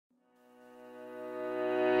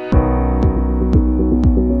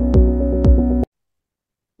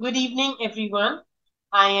Good evening, everyone.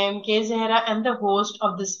 I am Zehra and the host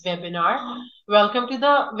of this webinar. Welcome to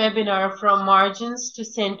the webinar From Margins to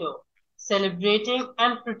Center, Celebrating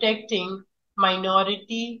and Protecting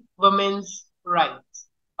Minority Women's Rights,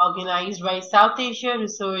 organized by South Asia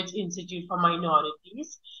Research Institute for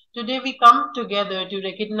Minorities. Today we come together to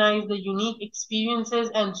recognize the unique experiences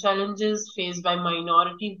and challenges faced by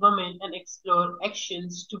minority women and explore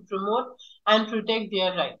actions to promote and protect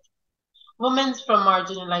their rights. Women from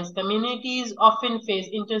marginalized communities often face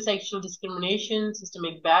intersectional discrimination,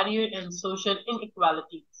 systemic barriers, and social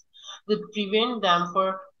inequalities that prevent them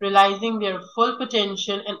from realizing their full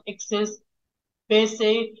potential and access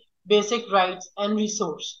basic, basic rights and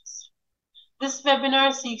resources. This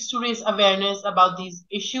webinar seeks to raise awareness about these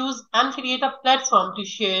issues and create a platform to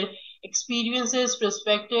share experiences,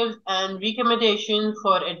 perspectives, and recommendations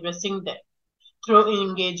for addressing them. Through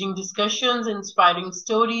engaging discussions, inspiring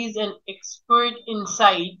stories, and expert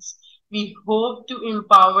insights, we hope to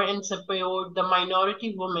empower and support the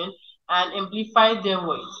minority women and amplify their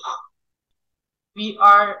voice. We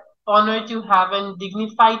are honored to have a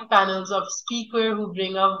dignified panels of speakers who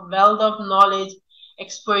bring a wealth of knowledge,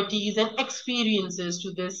 expertise, and experiences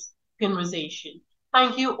to this conversation.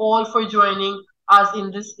 Thank you all for joining us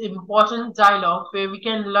in this important dialogue where we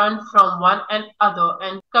can learn from one another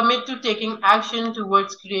and commit to taking action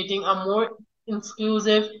towards creating a more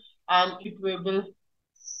inclusive and equitable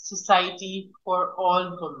society for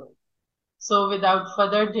all women. So without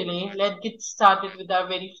further delay, let's get started with our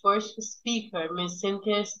very first speaker, Ms.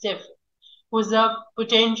 Cynthia Stephen, who's a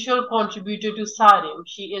potential contributor to SARIM.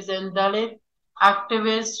 She is a Dalit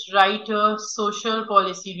activist, writer, social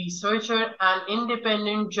policy researcher, and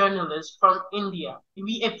independent journalist from India.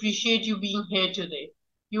 We appreciate you being here today.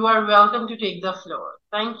 You are welcome to take the floor.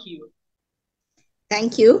 Thank you.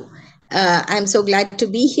 Thank you. I'm so glad to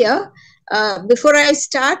be here. Before I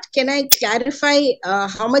start, can I clarify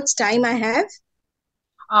how much time I have?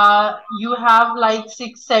 You have like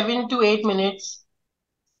 7 to 8 minutes.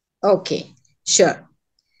 Okay, sure.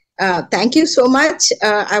 Thank you so much.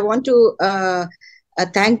 I want to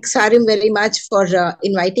thank Sarim very much for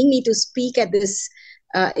inviting me to speak at this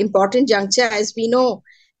important juncture. As we know,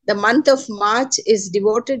 the month of March is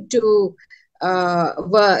devoted to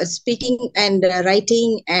speaking and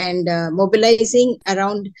writing and mobilizing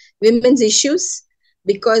around women's issues,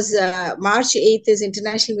 because March 8th is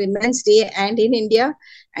International Women's Day, and in India,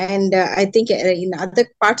 and I think in other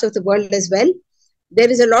parts of the world as well,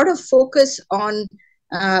 there is a lot of focus on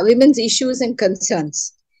women's issues and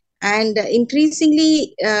concerns. And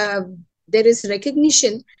increasingly, there is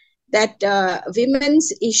recognition that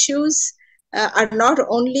women's issues are not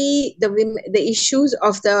only the issues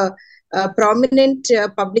of the prominent,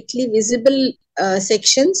 publicly visible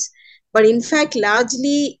sections, but in fact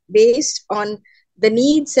largely based on the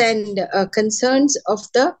needs and concerns of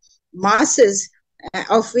the masses,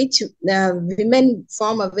 of which women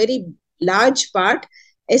form a very large part,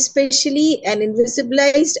 especially an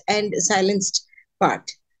invisibilized and silenced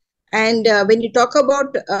part. And when you talk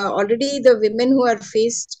about already the women who are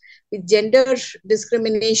faced with gender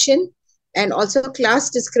discrimination and also class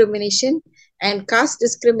discrimination and caste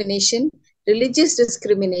discrimination, religious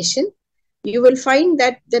discrimination, you will find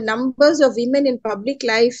that the numbers of women in public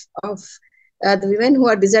life, of the women who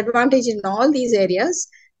are disadvantaged in all these areas,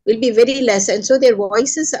 will be very less. And so their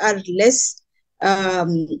voices are less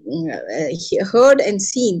heard and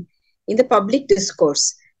seen in the public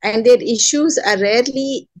discourse, and their issues are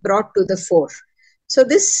rarely brought to the fore. So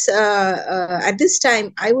this at this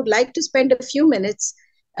time, I would like to spend a few minutes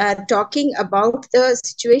talking about the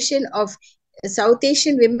situation of South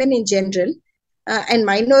Asian women in general and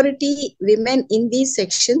minority women in these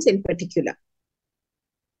sections in particular.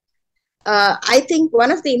 I think one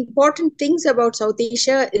of the important things about South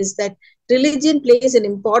Asia is that religion plays an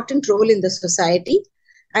important role in the society.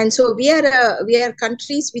 And so we are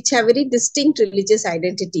countries which have very distinct religious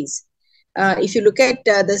identities. If you look at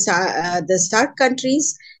the SAARC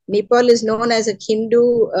countries, Nepal is known as a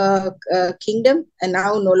Hindu kingdom, and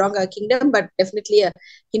now no longer a kingdom, but definitely a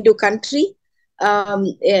Hindu country.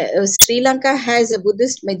 Sri Lanka has a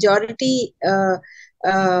Buddhist majority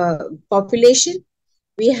population.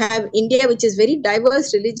 We have India, which is very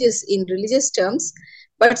diverse in religious terms,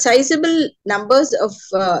 but sizable numbers of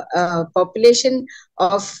population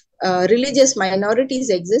of religious minorities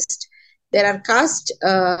exist. There are caste,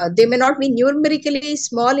 they may not be numerically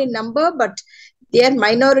small in number, but they are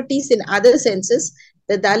minorities in other senses.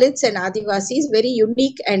 The Dalits and Adivasis, very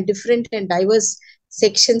unique and different and diverse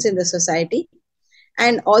sections in the society,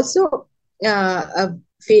 and also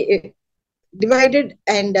divided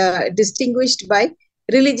and distinguished by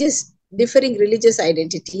religious differing religious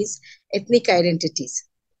identities, ethnic identities.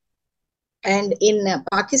 And in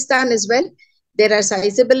Pakistan as well, there are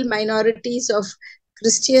sizable minorities of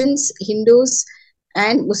Christians, Hindus,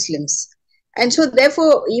 and Muslims. And so,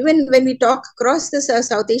 therefore, even when we talk across the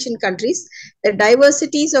South Asian countries, the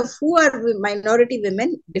diversities of who are minority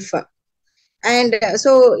women differ. And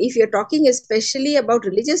so, if you're talking especially about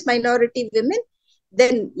religious minority women,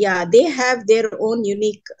 then yeah, they have their own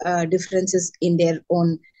unique differences in their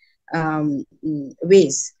own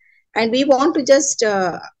ways. And we want to just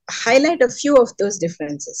highlight a few of those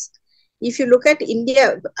differences. If you look at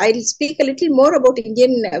India, I'll speak a little more about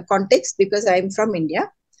Indian context because I'm from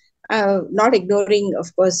India. Not ignoring,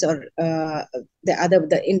 of course, or in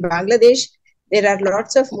Bangladesh, there are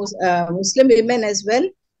lots of Muslim women as well,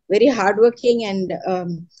 very hardworking, and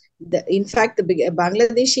in fact, the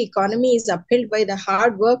Bangladeshi economy is upheld by the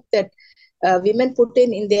hard work that women put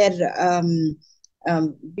in their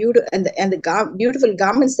beautiful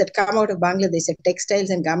garments that come out of Bangladesh, the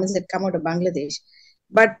textiles and garments that come out of Bangladesh.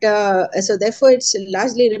 But so therefore, it's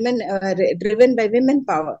largely driven by women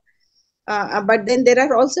power. But then there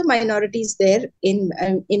are also minorities there in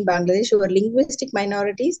Bangladesh who are linguistic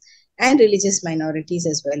minorities and religious minorities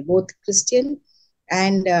as well, both Christian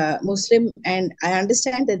and Muslim. And I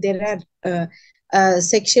understand that there are a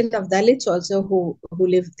section of Dalits also who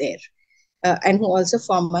live there and who also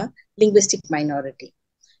form a linguistic minority.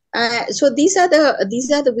 So these are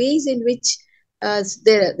the ways in which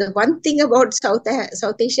the one thing about South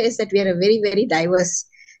Asia is that we are a very, very diverse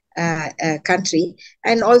country.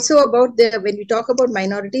 And also about when we talk about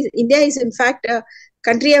minorities, India is in fact a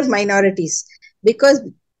country of minorities, because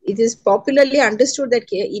it is popularly understood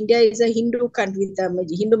that India is a Hindu country, with a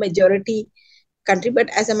Hindu majority country. But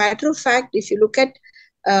as a matter of fact, if you look at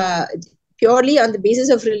purely on the basis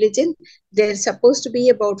of religion, there's supposed to be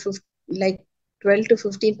about 12 to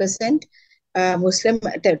 15% Muslim,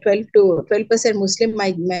 12% Muslim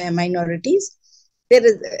minorities.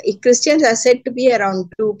 Christians are said to be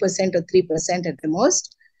around 2% or 3% at the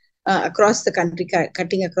most across the country,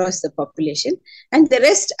 cutting across the population, and the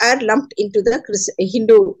rest are lumped into the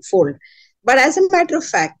Hindu fold. But as a matter of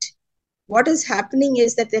fact, what is happening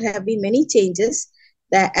is that there have been many changes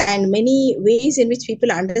and many ways in which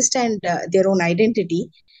people understand their own identity.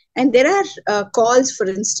 And there are calls, for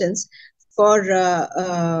instance, for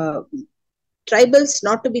tribals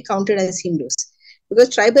not to be counted as Hindus, because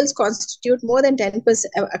tribals constitute more than 10%,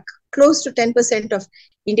 close to 10% of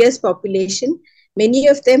India's population. Many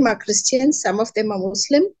of them are Christians, some of them are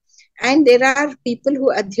Muslim, and there are people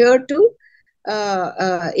who adhere to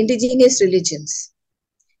indigenous religions.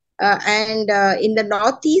 And in the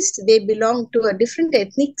Northeast, they belong to a different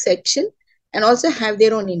ethnic section and also have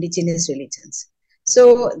their own indigenous religions.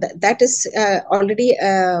 So that is already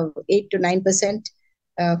 8 to 9%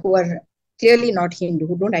 who are clearly not Hindu,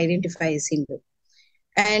 who don't identify as Hindu.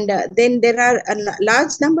 And then there are a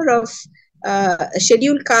large number of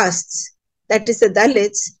scheduled castes, that is the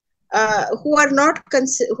Dalits,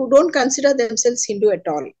 who don't consider themselves Hindu at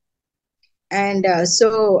all. And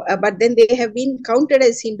but then they have been counted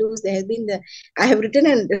as Hindus. I have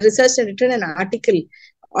researched and written an article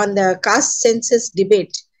on the caste census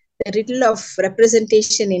debate, the riddle of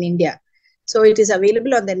representation in India. So it is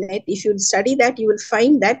available on the net. If you study that, you will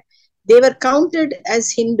find that they were counted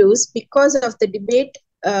as Hindus because of the debate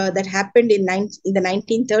that happened in the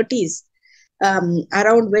 1930s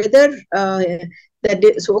around whether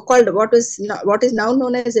the so-called what is now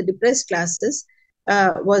known as the depressed classes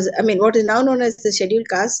what is now known as the scheduled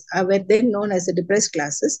castes were then known as the depressed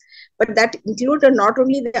classes, but that included not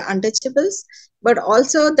only the untouchables but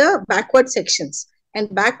also the backward sections.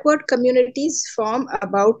 And backward communities form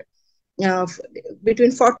about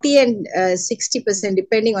between 40 and 60%,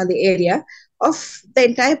 depending on the area, of the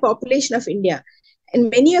entire population of India. And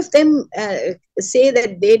many of them say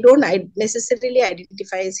that they don't necessarily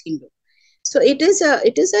identify as Hindu. So it is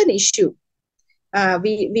an issue.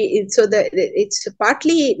 It's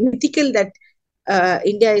partly mythical that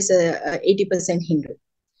India is 80% Hindu.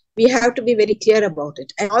 We have to be very clear about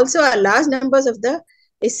it. And also, large numbers of the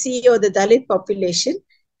SC or the Dalit population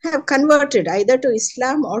have converted either to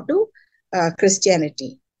Islam or to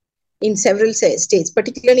Christianity in several states,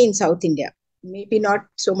 particularly in South India. Maybe not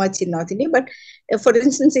so much in North India, but for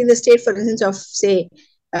instance, in the state, for instance, of say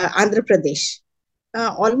Andhra Pradesh,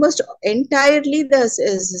 almost entirely the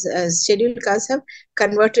scheduled castes have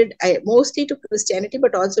converted mostly to Christianity,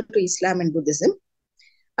 but also to Islam and Buddhism.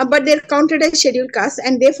 But they're counted as scheduled castes,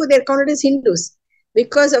 and therefore they're counted as Hindus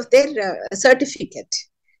because of their certificate.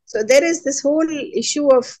 So there is this whole issue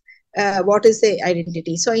of what is the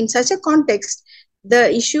identity. So in such a context,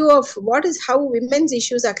 the issue of how women's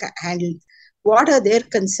issues are handled, what are their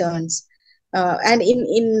concerns, and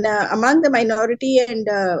in among the minority and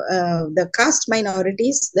the caste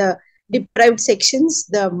minorities, the deprived sections,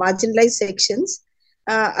 the marginalized sections,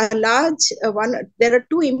 a large one. There are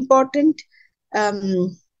two important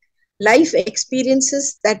um, life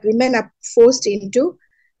experiences that women are forced into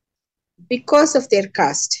because of their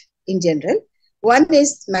caste in general. One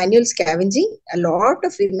is manual scavenging. A lot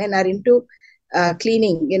of women are into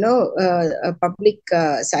cleaning, public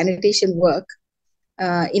sanitation work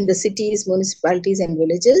in the cities, municipalities, and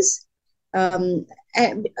villages. And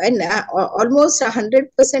almost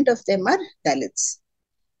 100% of them are Dalits.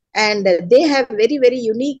 And they have very, very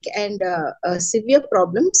unique and severe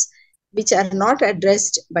problems which are not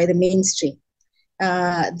addressed by the mainstream.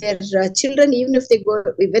 Their children, even if they go,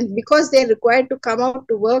 even because they're required to come out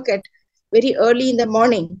to work at very early in the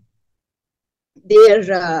morning, their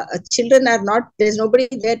children are not, there's nobody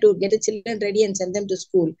there to get the children ready and send them to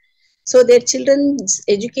school. So their children's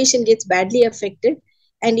education gets badly affected.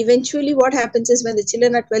 And eventually what happens is when the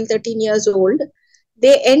children are 12, 13 years old,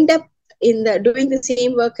 they end up doing the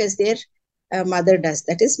same work as their mother does,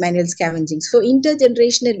 that is manual scavenging. So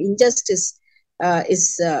intergenerational injustice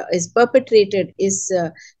is perpetrated, is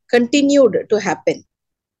continued to happen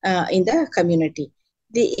in the community.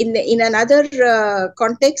 In another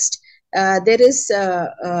context, there is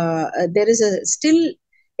a still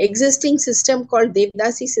existing system called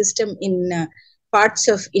Devdasi system in parts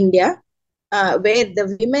of India, where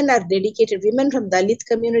the women are dedicated. Women from Dalit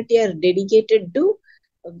community are dedicated to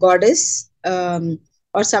a goddess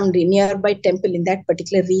or some nearby temple in that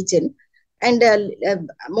particular region, and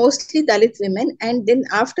mostly Dalit women. And then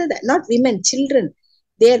after that, not women, children.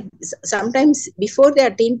 They are sometimes before they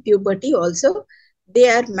attain puberty also, they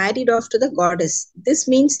are married off to the goddess. This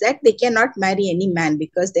means that they cannot marry any man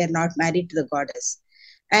because they are not married to the goddess.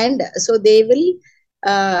 And so they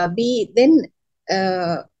will be then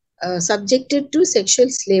subjected to sexual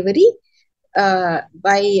slavery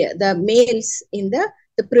by the males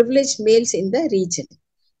the privileged males in the region.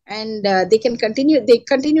 And they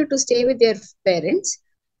continue to stay with their parents,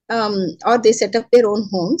 or they set up their own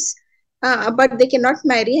homes. But they cannot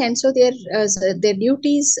marry, and so their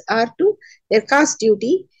duties are their caste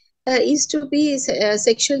duty is to be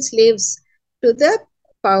sexual slaves to the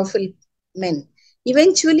powerful men.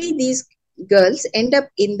 Eventually, these girls end up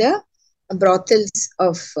in the brothels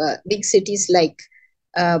of big cities like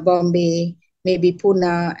Bombay, maybe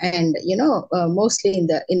Pune, and mostly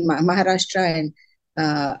in Maharashtra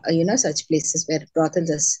and such places where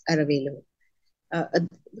brothels are available.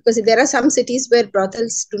 Because there are some cities where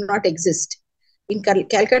brothels do not exist. In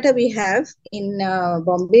Calcutta we have, in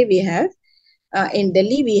Bombay we have, in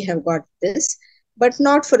Delhi we have got this, but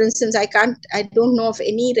not, for instance, I don't know of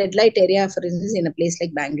any red light area, for instance, in a place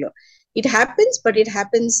like Bangalore. It happens, but it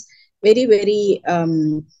happens very, very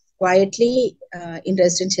quietly in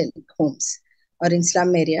residential homes or in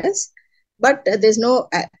slum areas. But there's no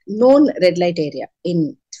known red light area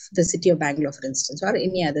in the city of Bangalore, for instance, or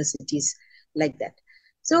any other cities like that.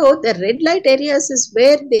 So the red light areas is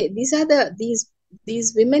where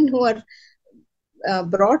these women who are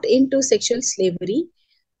brought into sexual slavery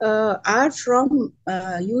are from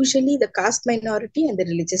usually the caste minority and the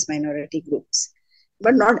religious minority groups,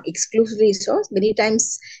 but not exclusively so. Many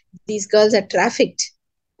times these girls are trafficked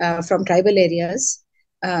from tribal areas.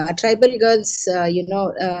 Tribal girls,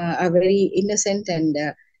 are very innocent, and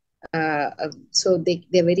so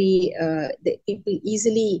they're very, people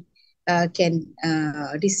easily can,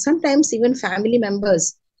 sometimes even family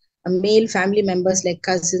members, male family members like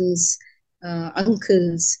cousins,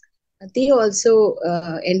 uncles, they also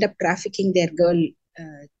end up trafficking their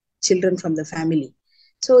children from the family.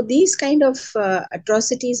 So these kind of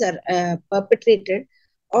atrocities are perpetrated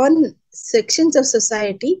on sections of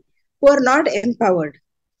society who are not empowered.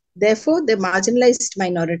 Therefore, the marginalized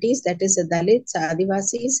minorities, that is the Dalits,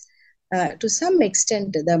 Adivasis, to some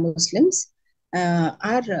extent the Muslims,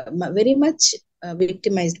 are very much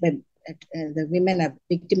victimized by, the women are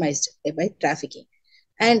victimized by trafficking.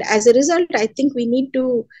 And as a result, I think we need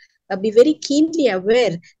to be very keenly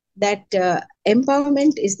aware that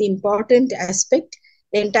empowerment is the important aspect.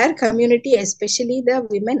 The entire community, especially the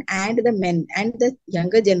women and the men and the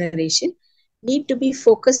younger generation, need to be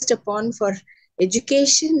focused upon for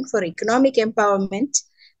education, for economic empowerment,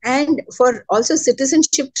 and for also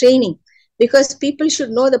citizenship training, because people should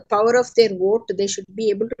know the power of their vote. They should be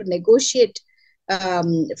able to negotiate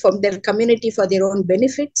from their community for their own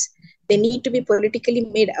benefits. They need to be politically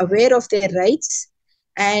made aware of their rights.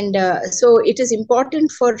 And so it is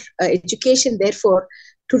important for education, therefore,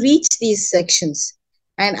 to reach these sections.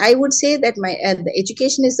 And I would say that the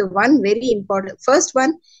education is the one very important. First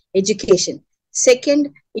one, education.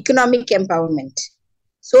 Second, economic empowerment,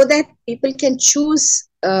 so that people can choose.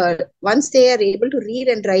 Once they are able to read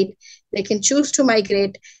and write, they can choose to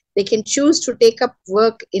migrate. They can choose to take up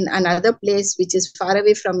work in another place which is far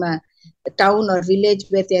away from a town or village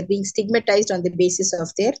where they are being stigmatized on the basis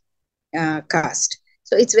of their caste.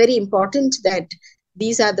 So it's very important that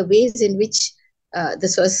these are the ways in which the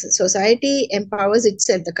society empowers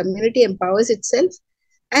itself, the community empowers itself.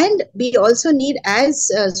 And we also need,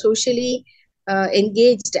 as socially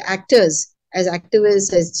engaged actors, as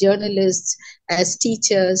activists, as journalists, as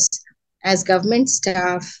teachers, as government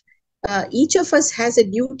staff, each of us has a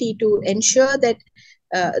duty to ensure that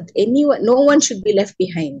no one should be left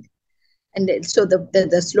behind. And so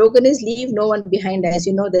the slogan is leave no one behind. As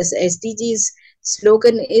you know, this SDG's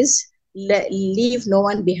slogan is leave no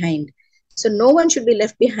one behind. So no one should be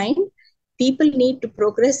left behind. People need to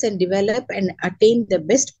progress and develop and attain the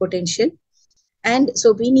best potential. And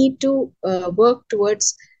so we need to work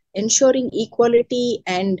towards ensuring equality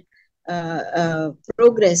and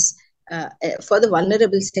progress for the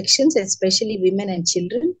vulnerable sections, especially women and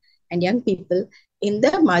children and young people in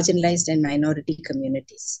the marginalized and minority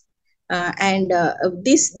communities.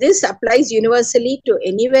 This applies universally to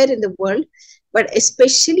anywhere in the world, but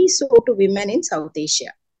especially so to women in South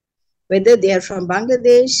Asia, whether they are from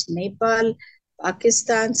Bangladesh, Nepal,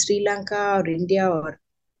 Pakistan, Sri Lanka, or India, or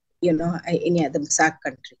any other SAARC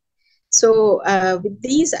country. So with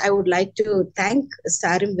these, I would like to thank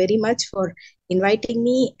SARIM very much for inviting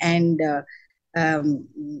me and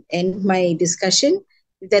end my discussion.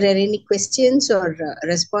 If there are any questions or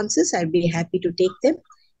responses, I'll be happy to take them.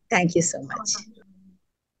 Thank you so much.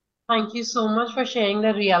 Thank you so much for sharing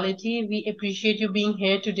the reality. We appreciate you being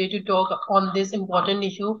here today to talk on this important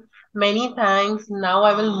issue. Many thanks. Now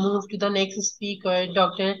I will move to the next speaker,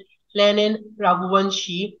 Dr. Lenin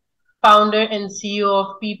Raghuvanshi, founder and CEO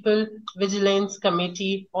of People Vigilance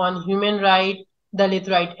Committee on Human Rights, Dalit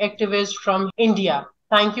right activist from India.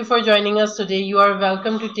 Thank you for joining us today. You are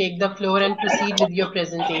welcome to take the floor and proceed with your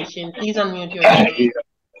presentation. Please unmute yourself.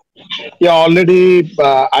 Yeah, already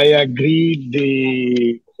I agreed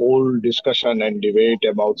the whole discussion and debate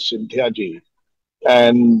about Cynthia ji,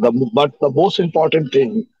 but the most important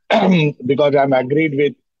thing, because I'm agreed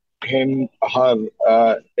with him, her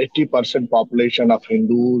 80% population of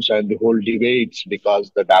Hindus and the whole debates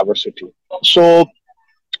because the diversity. So,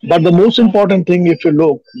 but the most important thing, if you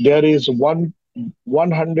look, there is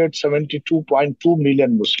 172.2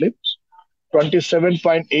 million Muslims,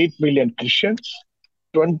 27.8 million Christians,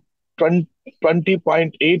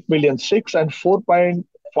 20.8 million Sikhs, and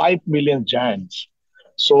 4.5 million Jains.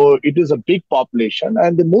 So it is a big population.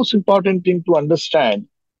 And the most important thing to understand,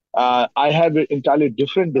 I have an entirely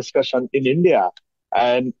different discussion in India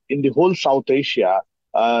and in the whole South Asia.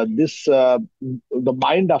 The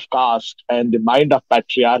mind of caste and the mind of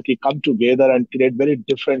patriarchy come together and create very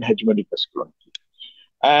different hegemonic masculinity.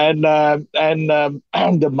 And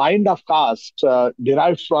the mind of caste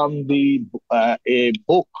derives from a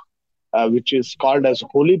book which is called as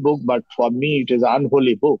holy book, but for me it is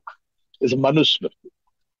unholy book, is Manusmriti.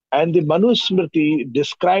 And the Manusmriti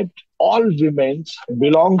described all women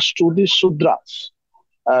belongs to the Sudras.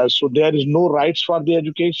 So there is no rights for the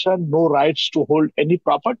education, no rights to hold any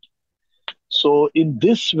property. So in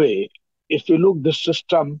this way, if you look, this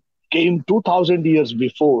system came 2000 years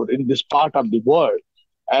before in this part of the world,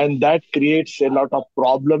 and that creates a lot of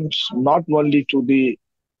problems, not only to the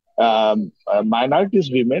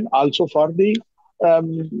minorities women, also for the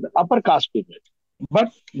upper caste women.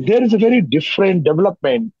 But there is a very different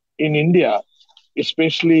development in India,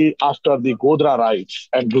 especially after the Godra riots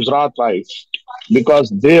and Gujarat riots,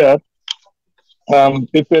 because there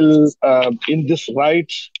people in this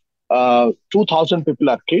riots, 2,000 people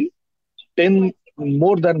are killed, 10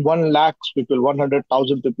 more than 1 lakh people,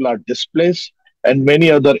 100,000 people are displaced, and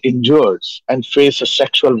many other injured and face a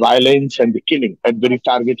sexual violence and the killing at very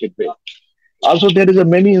targeted way. Also, there is a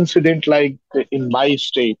many incident like in my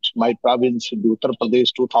state, my province, in the Uttar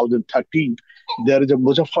Pradesh, 2013, there is a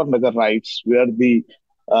Muzaffarnagar riots where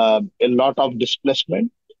a lot of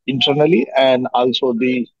displacement internally, and also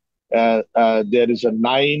there is a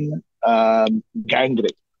 9 gang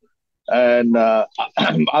rape. And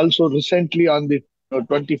also recently on the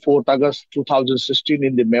 24th August 2016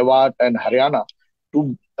 in the Mewat and Haryana,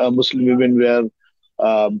 2 Muslim women were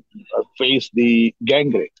faced the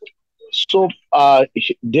gang rape. So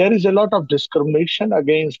there is a lot of discrimination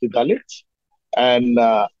against the Dalits and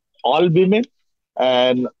all women,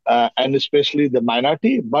 and especially the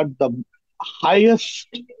minority, but the highest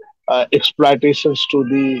exploitations to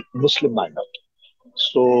the Muslim minority.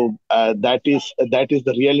 So that is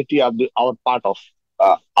the reality of our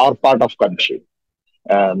part of country.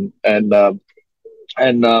 Um, and uh,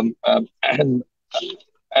 and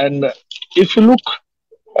and if you look,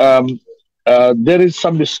 um, there is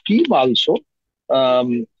some scheme also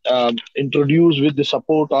introduced with the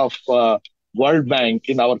support of World Bank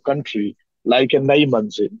in our country, like a Nai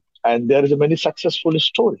Manzil, and there is a many successful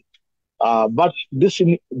story. But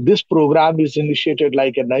this program is initiated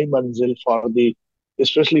like a Nai Manzil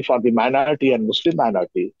especially for the minority and Muslim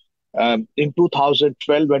minority, in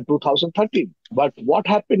 2012 and 2013. But what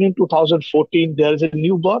happened in 2014? There is a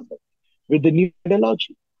new government with the new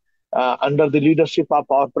ideology under the leadership of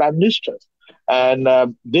our prime minister,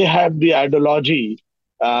 and they have the ideology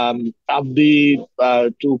of the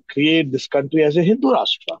to create this country as a Hindu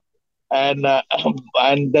Rashtra. And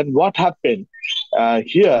and then what happened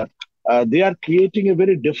here? They are creating a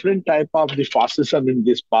very different type of the fascism in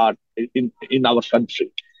this part in our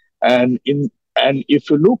country, and if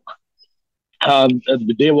you look,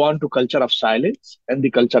 they want to culture of silence and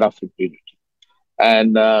the culture of impunity,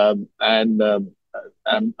 and and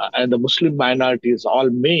the Muslim minorities, all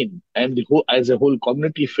men, and as a whole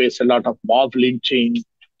community face a lot of mob lynching,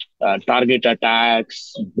 target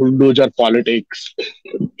attacks, bulldozer politics,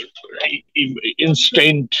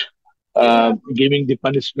 instant giving the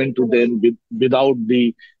punishment to them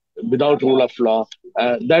without rule of law.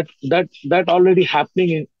 That already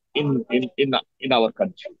happening in our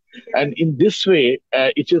country, and in this way,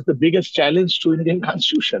 it is the biggest challenge to Indian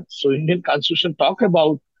Constitution. So Indian Constitution talk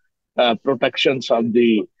about protections of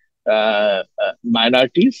the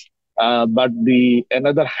minorities. But the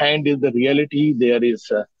another hand is the reality. There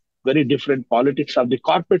is very different politics of the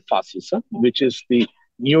corporate fascism, which is the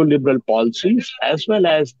neoliberal policies, as well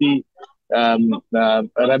as the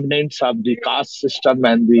remnants of the caste system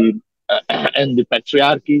and the and the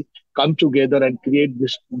patriarchy come together and create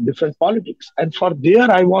this different politics. And for there,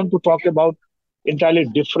 I want to talk about entirely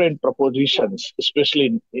different propositions,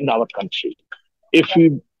 especially in our country. If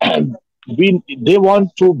they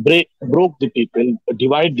want to broke the people,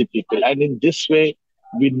 divide the people, and in this way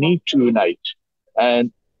we need to unite.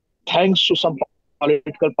 And thanks to some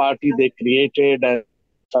political party they created, and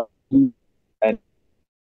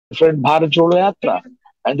different Bharat Jodo Yatra,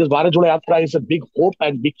 and this Bharat Jodo Yatra is a big hope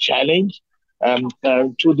and big challenge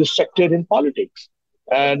to the sectarian politics.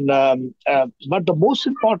 And but the most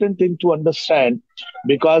important thing to understand,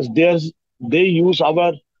 because they use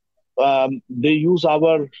our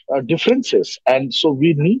differences, and so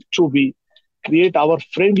we need to be create our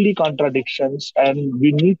friendly contradictions, and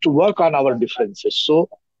we need to work on our differences. So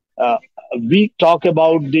uh, we talk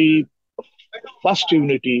about the first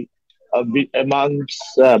unity amongst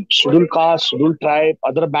scheduled caste, scheduled tribe,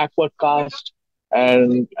 other backward caste,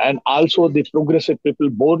 and also the progressive people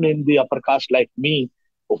born in the upper caste like me,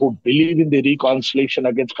 who believe in the reconciliation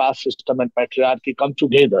against caste system and patriarchy, come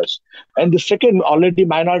together. And the second, already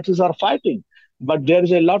minorities are fighting. But there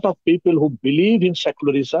is a lot of people who believe in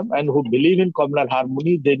secularism and who believe in communal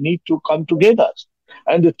harmony. They need to come together.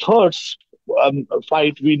 And the third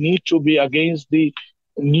fight, we need to be against the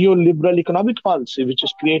neoliberal economic policy, which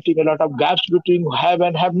is creating a lot of gaps between have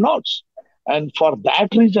and have nots. And for that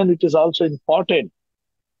reason, it is also important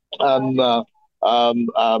um, uh,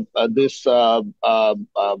 this we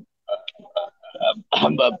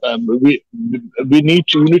need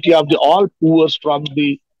unity of the all poor from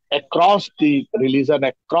the across the religion,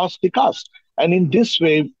 across the caste, and in this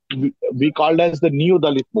way we called as the neo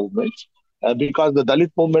Dalit movements, because the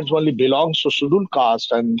Dalit movements only belongs to scheduled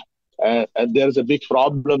caste, and there's a big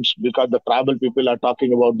problems because the tribal people are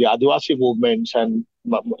talking about the Adivasi movements and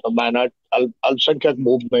Manat Alsankhyak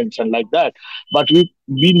movements and like that. But we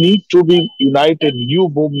need to be united new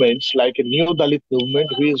movements like a new Dalit movement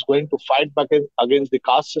who is going to fight back against the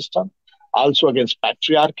caste system, also against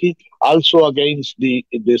patriarchy, also against the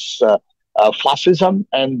this fascism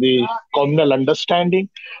and the communal understanding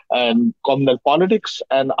and communal politics,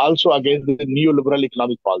 and also against the neoliberal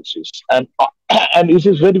economic policies. And and this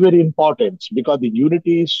is very very important because the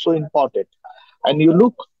unity is so important. And you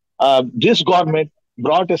look, this government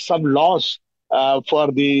brought us some laws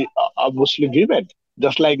for the Muslim women,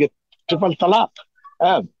 just like a triple talaq.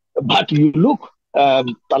 Uh, but you look,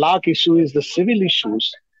 talaq issue is the civil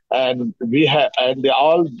issues, and we have, and they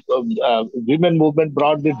all women movement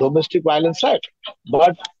brought the Domestic Violence Act,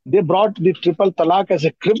 but they brought the triple talaq as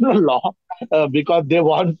a criminal law because they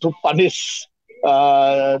want to punish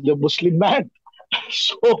the Muslim man.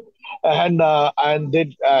 So and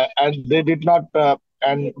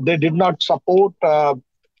they did not support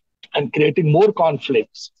and creating more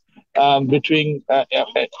conflicts between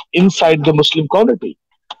inside the Muslim community.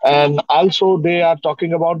 And also they are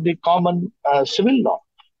talking about the common civil law.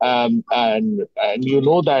 And you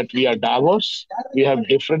know that we are diverse, we have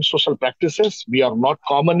different social practices, we are not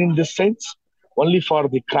common in this sense. Only for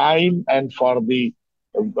the crime and for the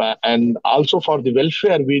and also for the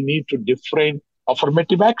welfare, we need to different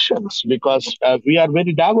affirmative actions, because we are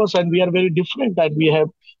very diverse and we are very different, and we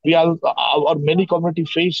are our many community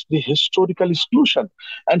face the historical exclusion.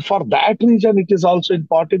 And for that reason, it is also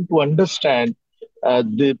important to understand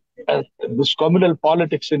the this communal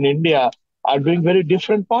politics in India are doing very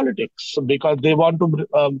different politics, because they want to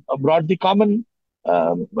brought the common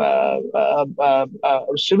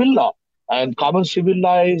civil law. And common civil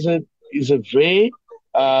law is a way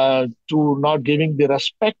to not giving the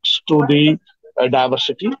respect to the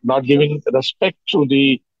diversity, not giving respect to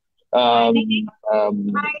the um,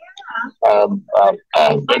 um,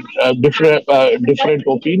 different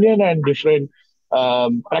opinion and different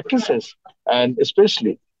practices, and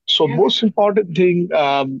especially. So most important thing,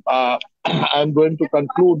 I'm going to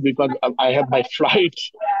conclude because I have my flight.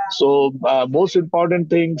 So most important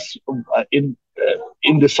things in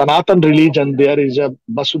the Sanatan religion, there is a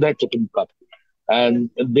Vasudha Kutumbakam, and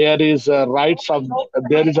there is a rights of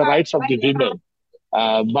the women.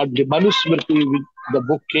 But the Manusmriti, the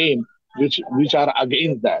book came, which are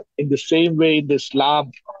against that. In the same way, in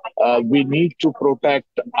Islam, we need to protect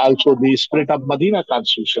also the spirit of Medina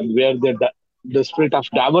Constitution, where the spirit of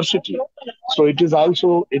diversity. So it is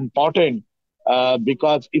also important,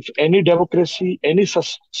 because if any democracy, any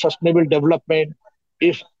sustainable development,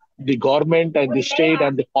 if the government and the state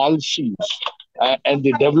and the policies and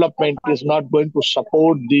the development is not going to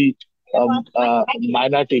support the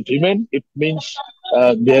minority women, it means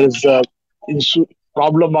there is a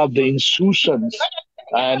problem of the institutions,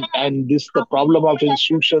 and this the problem of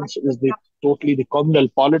institutions is the totally the communal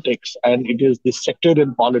politics, and it is the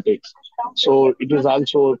sectarian politics. So it is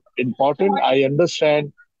also important. I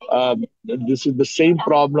understand this is the same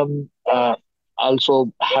problem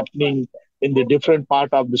also happening in the different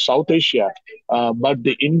part of the South Asia. But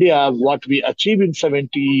the India, what we achieve in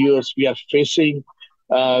 70 years, we are facing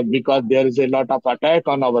because there is a lot of attack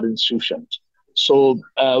on our institutions. So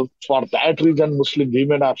for that reason, Muslim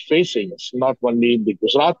women are facing, not only in the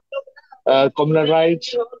Gujarat communal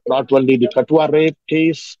rights, not only the Katua rape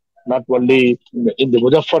case, not only in the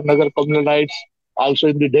Muzaffarnagar communal rights, also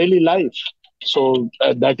in the daily life. So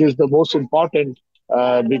that is the most important,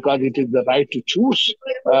 because it is the right to choose.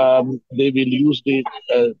 They will use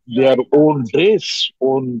their own dress,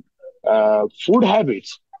 own food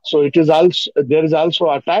habits. So it is also there is also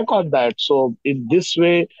attack on that. So in this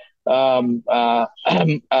way, I'm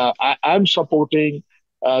supporting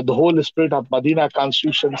the whole spirit of Medina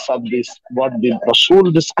constitutions of this, what the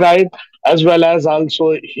Rasul described, as well as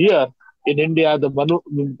also here in India, the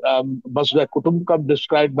Vasudha Kutumbakam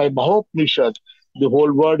described by Mahopanishad. The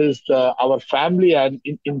whole word is our family, and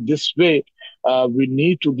in this way, we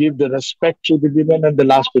need to give the respect to the women and the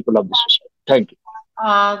last people of the society. Thank you.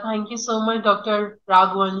 Thank you so much, Dr.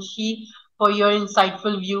 Raghuvanshi, for your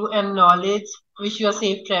insightful view and knowledge. Wish you a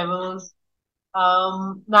safe travels.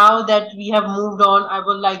 Now that we have moved on, I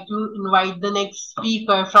would like to invite the next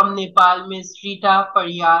speaker from Nepal, Ms. Reeta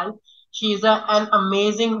Pariyar. She is an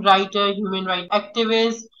amazing writer, human rights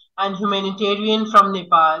activist, and humanitarian from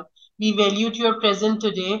Nepal. We value your presence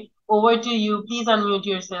today. Over to you. Please unmute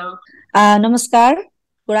yourself. Namaskar.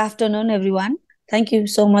 Good afternoon, everyone. Thank you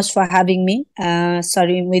so much for having me.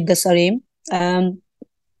 Sorry, with the SARIM.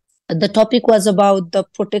 The topic was about the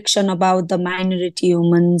protection about the minority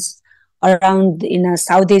humans around in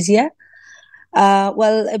South Asia.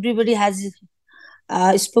 Well, everybody has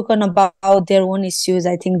spoken about their own issues.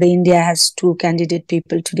 I think the India has two candidate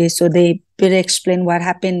people today, so they will explain what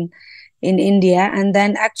happened in India. And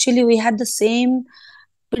then actually we had the same,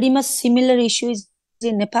 pretty much similar issues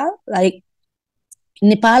in Nepal. Like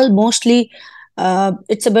Nepal, mostly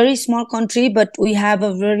it's a very small country, but we have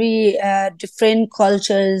a very different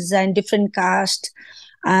cultures and different caste,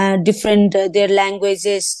 different their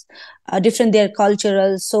languages, different their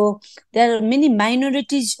cultural. So there are many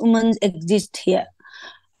minorities humans exist here.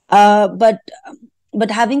 But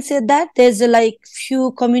having said that, there's like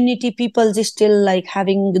few community people still like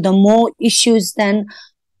having the more issues than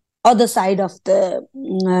other side of the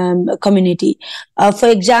community. For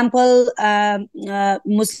example,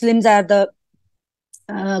 Muslims are the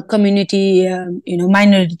community,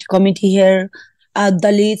 minority community here.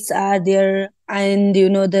 Dalits are there, and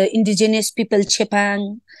the indigenous people,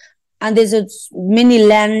 Chepang, and there's many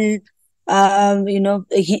land.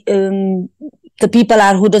 The people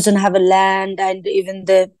are who doesn't have a land, and even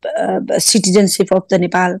the citizenship of the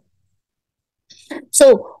Nepal.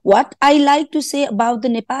 So what I like to say about the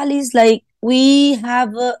Nepal is like we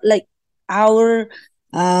have like our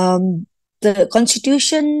the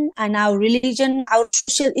constitution and our religion, our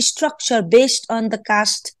social structure based on the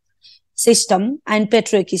caste system and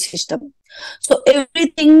patriarchy system. So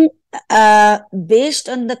everything based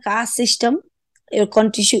on the caste system, your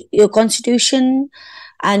constitution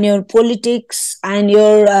and your politics and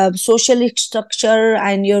your social structure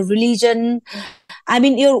and your religion, I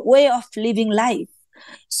mean your way of living life.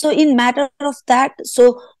 So in matter of that,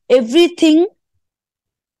 so everything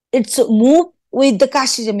it's moved with the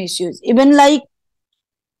casteism issues. Even like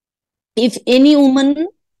if any woman,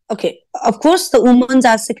 okay, of course the women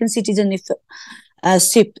are second citizen if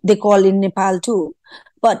SIP they call in Nepal too,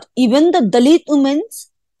 but even the Dalit women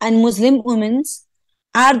and Muslim women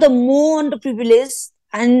are the more underprivileged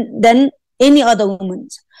and than any other women.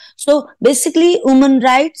 So basically, women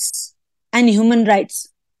rights and human rights,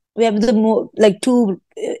 we have the more like two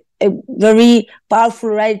very powerful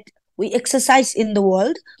right we exercise in the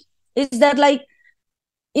world. Is that like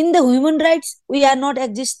in the human rights we are not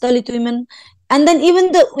exist Dalit women, and then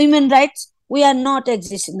even the women rights we are not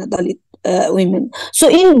exist in the Dalit women. So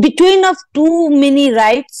in between of too many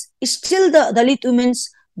rights, still the Dalit women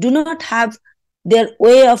do not have their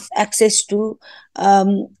way of access to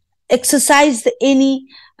exercise any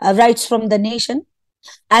rights from the nation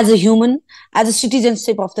as a human, as a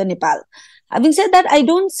citizenship of the Nepal. Having said that, I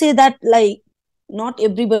don't say that like not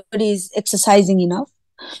everybody is exercising enough.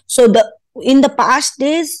 So the in the past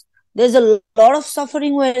days, there's a lot of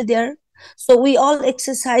suffering were there. So we all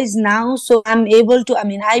exercise now. So I'm able to, I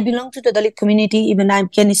mean, I belong to the Dalit community, even I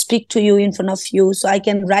can speak to you in front of you. So I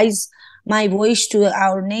can raise my voice to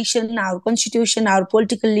our nation, our constitution, our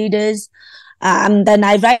political leaders. Then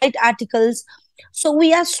I write articles. So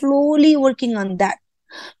we are slowly working on that.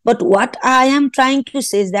 But what I am trying to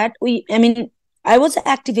say is that I was an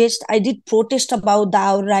activist. I did protest about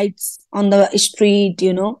our rights on the street,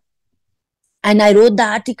 and I wrote the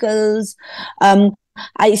articles.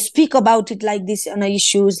 I speak about it like this on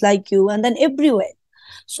issues like you, and then everywhere.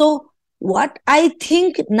 So what I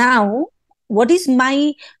think now, what is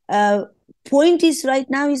my point is right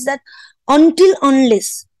now is that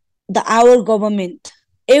unless our government,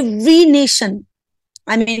 every nation,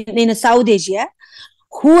 I mean in South Asia,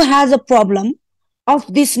 who has a problem of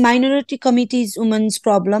this minority committees women's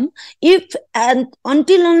problem, if and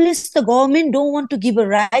unless the government don't want to give a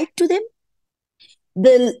right to them,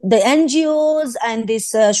 the NGOs and this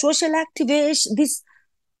social activists,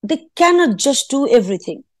 they cannot just do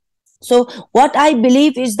everything. So what I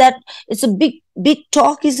believe is that it's a big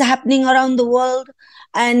talk is happening around the world,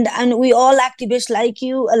 and we all activists like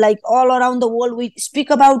you, like all around the world, we speak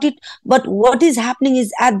about it. But what is happening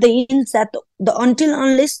is at the end that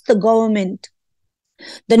unless the government,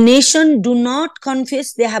 the nation do not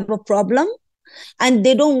confess they have a problem, and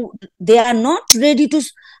they are not ready to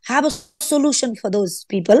have a solution for those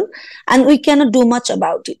people, and we cannot do much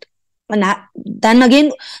about it. And then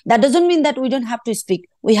again, that doesn't mean that we don't have to speak.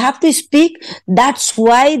 We have to speak. That's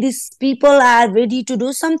why these people are ready to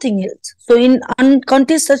do something else. So in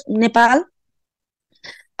context of Nepal,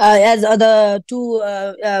 as other two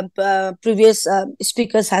previous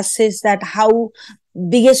speakers has said, that how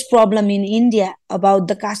biggest problem in India about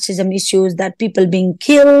the casteism issues, that people being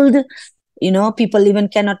killed, people even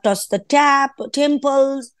cannot touch the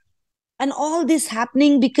temples, and all this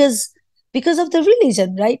happening because of the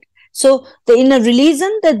religion, right? So in a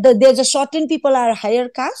religion, there's a certain people are higher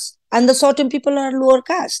caste and the certain people are lower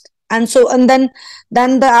caste, and so and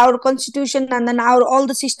then our constitution and then our all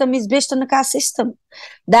the system is based on the caste system.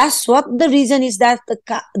 That's what the reason is, that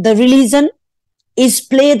the religion is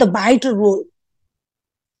play the vital role.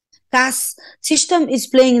 Caste system is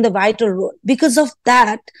playing the vital role because of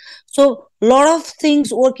that. So a lot of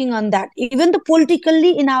things working on that. Even the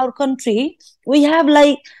politically in our country, we have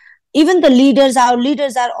like even the leaders, our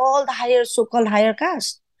leaders are all the higher, so-called higher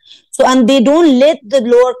caste. So, and they don't let the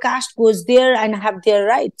lower caste goes there and have their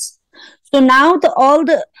rights. So now all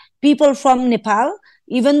the people from Nepal,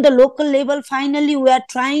 even the local level, finally we are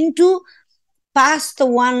trying to pass the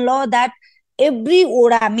one law that every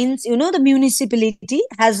ORA, means, the municipality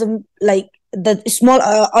has like the small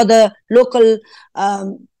or the local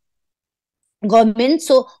government.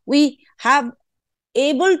 So we have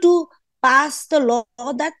able to pass the law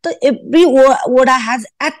that every ORA has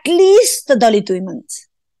at least the Dalit women.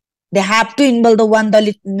 They have to involve the one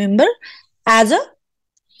Dalit member as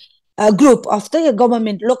a group of the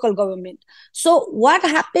government, local government. So what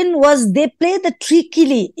happened was they played the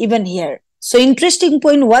trickily even here. So interesting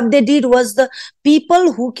point, what they did was the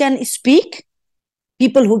people who can speak,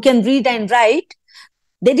 people who can read and write,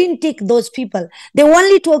 They didn't take those people. They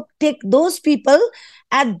only take those people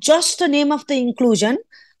as just a name of the inclusion,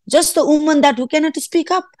 just the woman that who cannot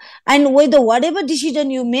speak up. And with whatever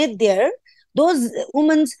decision you made there, those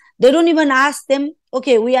women, they don't even ask them,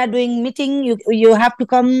 okay, we are doing meeting, you have to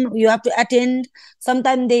come, you have to attend.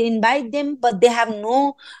 Sometimes they invite them, but they have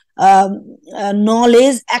no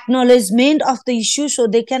knowledge, acknowledgement of the issue, so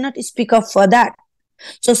they cannot speak up for that.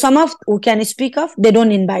 So some of who can speak of, they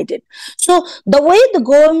don't invite it. So the way the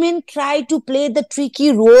government try to play the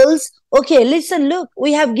tricky roles, okay, listen, look,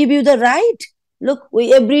 we have give you the right. Look,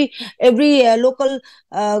 we every local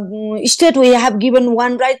state, we have given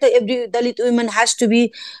one right. Every Dalit woman has to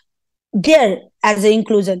be there as an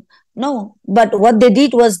inclusion. No, but what they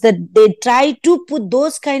did was that they tried to put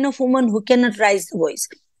those kind of women who cannot raise the voice.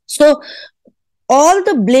 So all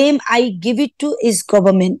the blame I give it to is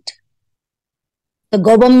government. The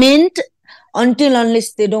government, until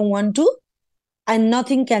unless they don't want to, and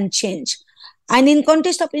nothing can change. And in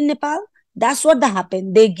context of in Nepal, that's what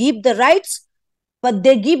happened. They give the rights, but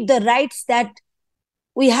they give the rights that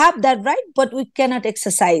we have that right, but we cannot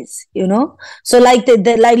exercise, you know. So like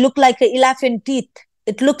they like look like an elephant teeth.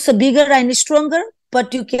 It looks bigger and stronger,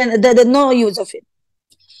 but you can, there's no use of it.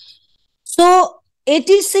 So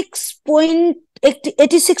 86%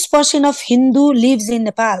 of Hindu lives in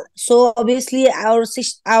Nepal. So obviously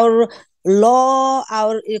our law,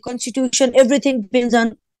 our constitution, everything depends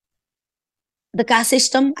on the caste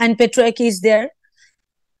system, and patriarchy is there.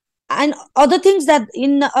 And other things that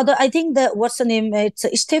in other, I think the, what's the name? It's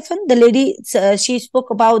Stephen, the lady, she spoke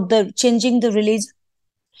about the changing the religion.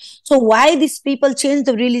 So why these people change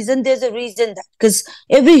the religion? There's a reason that, because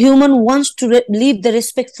every human wants to live the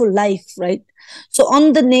respectful life, right? So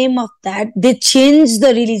on the name of that, they change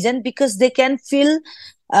the religion because they can feel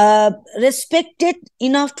respected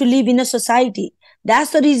enough to live in a society.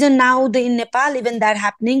 That's the reason now in Nepal, even that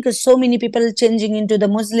happening, because so many people are changing into the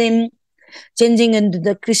Muslim, changing into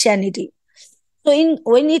the Christianity. So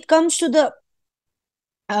when it comes to the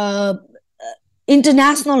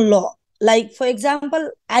international law, like for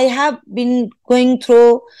example, I have been going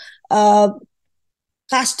through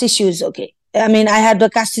caste issues, okay. I mean, I had the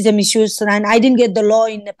casteism issues, and I didn't get the law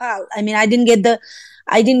in Nepal. I mean, I didn't get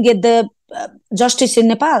the justice in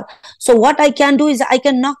Nepal. So what I can do is I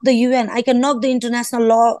can knock the UN, I can knock the international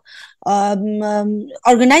law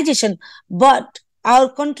organization, but our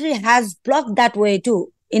country has blocked that way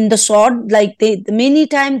too. In the short, like many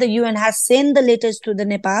times the UN has sent the letters to the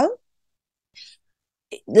Nepal,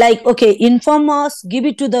 like, okay, inform us, give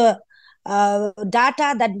it to the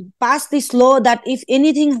data that pass this law, that if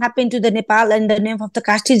anything happened to the Nepal in the name of the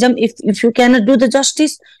casteism, if you cannot do the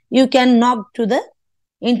justice, you can knock to the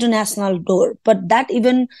international door. But that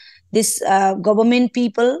even this government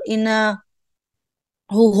people in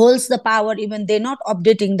who holds the power, even they're not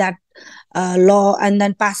updating that law and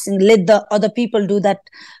then passing, let the other people do that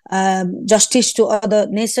justice to other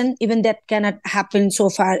nation. Even that cannot happen so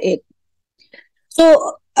far yet.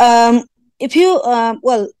 So if you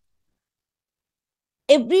well,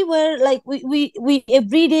 everywhere, like we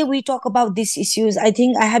every day we talk about these issues. I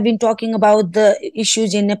think I have been talking about the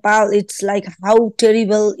issues in Nepal. It's like how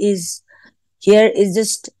terrible is here is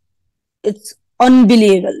just, it's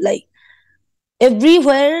unbelievable. Like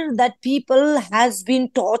everywhere that people has been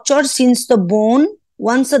tortured since the born.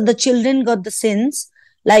 Once the children got the sense,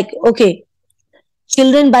 like, okay,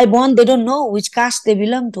 children by born, they don't know which caste they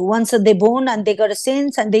belong to. Once they born and they got a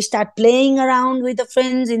sense and they start playing around with the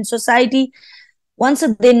friends in society, once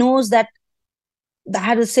they knows that they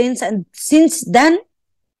have a sense, and since then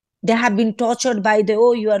they have been tortured by the,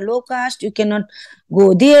 oh, you are low caste, you cannot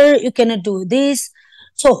go there, you cannot do this.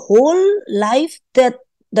 So whole life that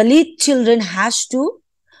the lead children has to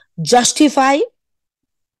justify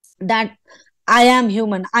that I am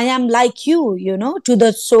human, I am like you, you know, to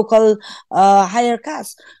the so-called higher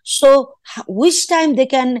caste. So which time they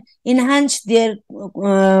can enhance their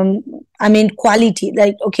quality,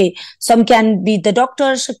 like, okay, some can be the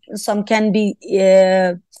doctors, some can be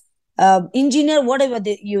engineer, whatever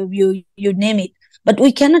you name it, but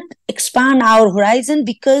we cannot expand our horizon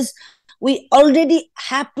because we already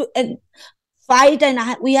have to fight, and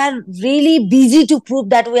we are really busy to prove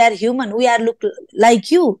that we are human, we are look like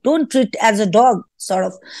you, don't treat as a dog, sort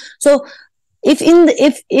of. So if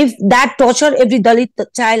that torture every Dalit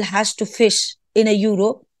child has to face in a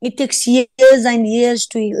Europe, it takes years and years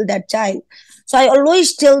to heal that child. So I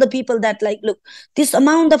always tell the people that, like, look, this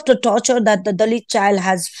amount of the torture that the Dalit child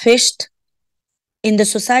has faced in the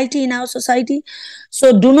society, in our society,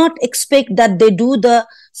 so do not expect that they do the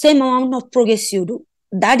same amount of progress you do.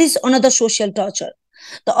 That is another social torture.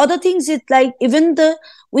 The other things is like, even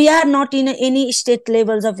We are not in any state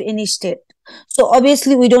levels of any state. So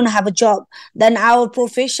obviously we don't have a job. Then our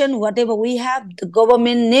profession, whatever we have, the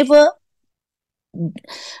government never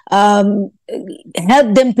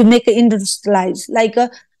help them to make industrialize. Like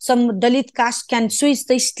some Dalit caste can switch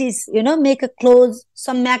the stitches, make a clothes.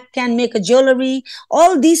 Some can make a jewelry.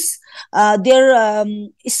 All these their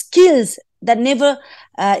skills that never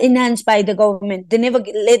enhanced by the government. They never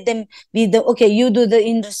let them be okay, you do the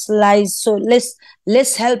industrialize. So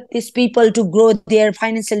let's help these people to grow their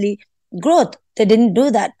financially growth. They didn't do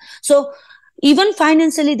that. So even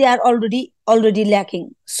financially they are already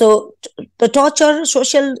lacking. So the torture,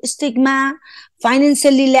 social stigma,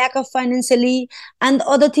 financially lack of financially, and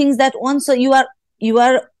other things that once you are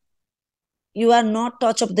not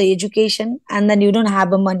touch of the education, and then you don't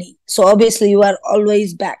have a money, so obviously you are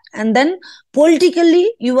always back. And then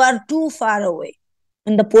politically you are too far away.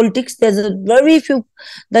 In the politics, there's a very few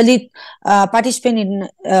Dalit participant in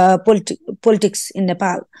politics in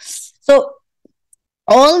Nepal. So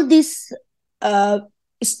all this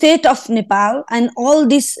state of Nepal and all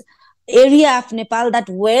this area of Nepal that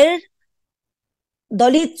where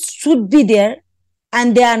Dalits should be there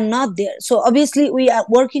and they are not there. So obviously we are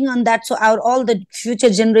working on that. So all the future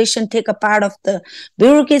generation take a part of the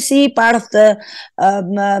bureaucracy, part of the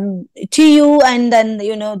TU, and then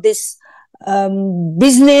this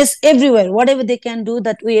business everywhere, whatever they can do,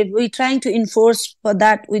 that we're trying to enforce for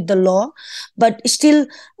that with the law. But still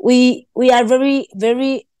we are very,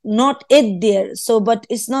 very not yet there. So but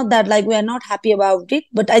it's not that like we are not happy about it,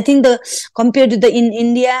 but I think compared to in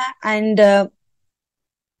India and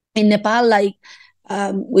in Nepal, like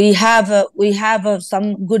we have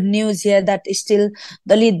some good news here, that still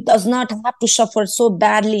Dalit does not have to suffer so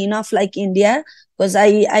badly enough like India. Because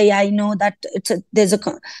I know that there's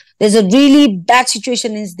a really bad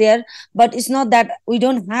situation is there, but it's not that we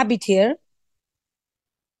don't have it here.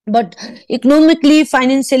 But economically,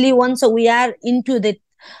 financially, once we are into the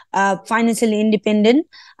financially independent,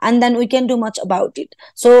 and then we can do much about it.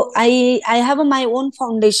 So I have my own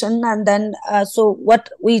foundation, and then so what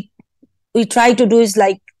we try to do is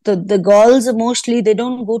like the girls mostly they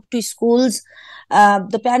don't go to schools.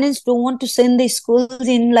 The parents don't want to send the schools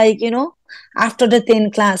in after the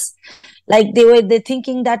 10th class. Like they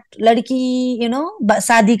thinking that ladki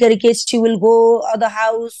shaadi karke she will go other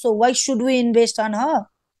house, so why should we invest on her?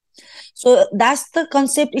 So that's the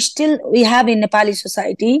concept still we have in Nepali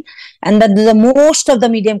society, and that the most of the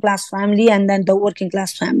medium class family and then the working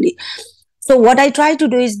class family. So what I try to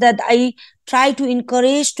do is that I try to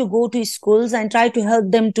encourage to go to schools and try to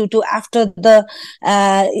help them to after the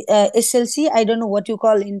SLC, I don't know what you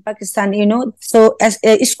call in Pakistan, so as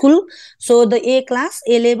a school, so the A class,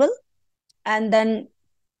 A level, and then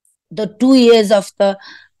the 2 years of the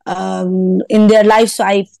in their life. So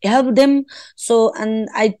I help them. So and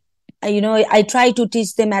I try to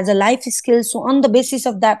teach them as a life skill. So on the basis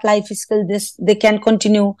of that life skill, they can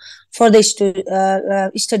continue for the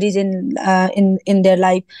studies in their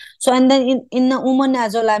life. So and then in a woman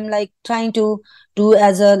as well, I'm like trying to do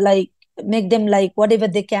as a make them whatever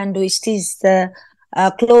they can do, stitch the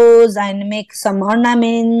clothes and make some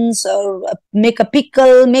ornaments, or make a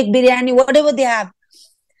pickle, make biryani, whatever they have.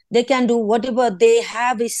 They can do whatever they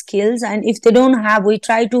have skills, and if they don't have, we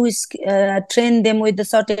try to train them with a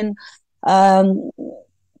certain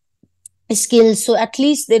skills, so at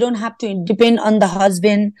least they don't have to depend on the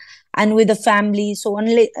husband and with the family. So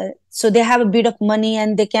only so they have a bit of money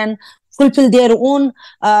and they can fulfill their own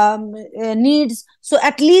needs. So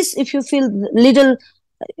at least if you feel little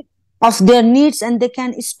of their needs, and they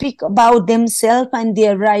can speak about themselves and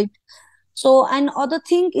their right. So, and other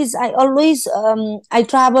thing is, I always I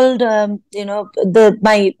traveled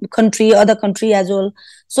my country, other country as well.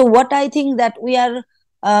 So what I think that we are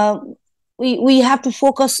we have to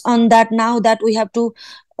focus on that now, that we have to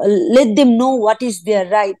let them know what is their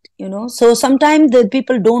right, so sometimes the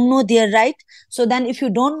people don't know their right. So then if you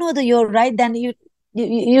don't know your right, then you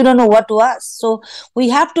don't know what to ask. So we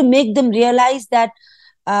have to make them realize that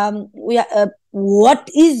what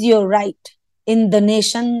is your right in the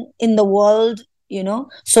nation, in the world,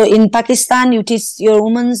 So in Pakistan, you teach your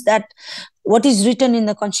women that what is written in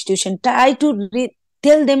the constitution. Try to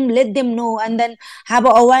tell them, let them know, and then have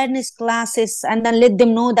awareness classes, and then let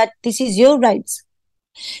them know that this is your rights.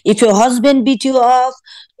 If your husband beat you off,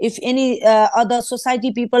 if any other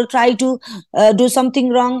society people try to do something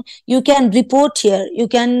wrong, you can report here, you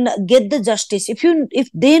can get the justice. If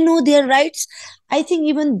they know their rights, I think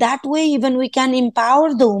even that way, even we can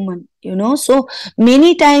empower the woman, So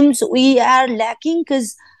many times we are lacking,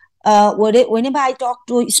 because whenever I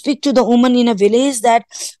speak to the woman in a village that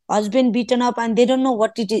husband beaten up and they don't know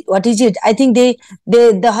what is it. I think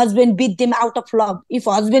the husband beat them out of love. If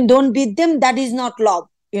husband don't beat them, that is not love,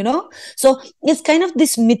 you know. So it's kind of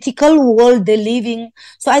this mythical world they're living.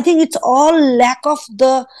 So I think it's all lack of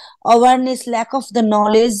the awareness, lack of the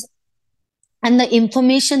knowledge and the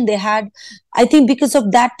information they had. I think because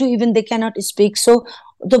of that too, even they cannot speak. So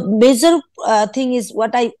the major thing is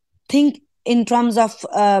what I think in terms of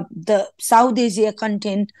the South Asia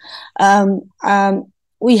content. um, um,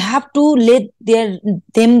 we have to let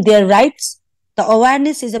their rights. The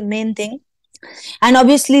awareness is a main thing, and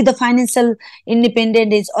obviously the financial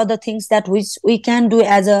independent is other things that which we can do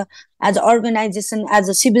as an organization, as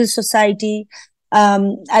a civil society,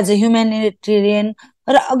 as a humanitarian.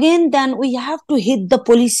 But again, then we have to hit the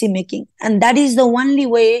policy making, and that is the only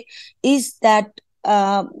way is that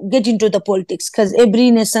get into the politics, because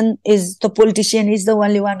every nation is the politician is the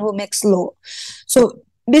only one who makes law. So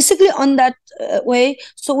basically on that way,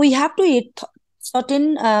 so we have to hit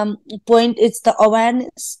certain point. It's the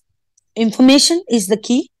awareness, information is the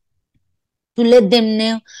key to let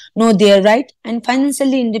them know their right, and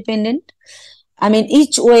financially independent. I mean,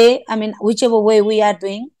 each way, I mean, whichever way we are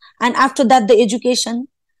doing. And after that, the education.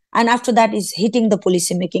 And after that is hitting the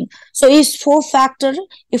policy making. So it's 4 factor.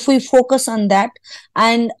 If we focus on that,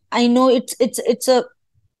 and I know it's a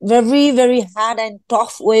very, very hard and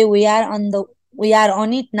tough way we are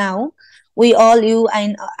on it now. We all, you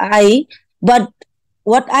and I. But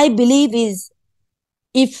what I believe is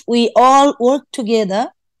if we all work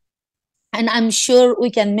together, and I'm sure we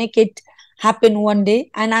can make it happen one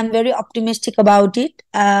day, and I'm very optimistic about it.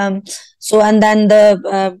 So and then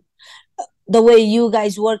the way you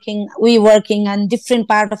guys we working, and different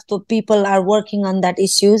part of the people are working on that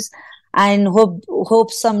issues, and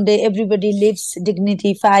hope someday everybody lives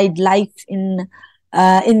dignified life in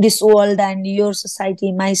this world, and your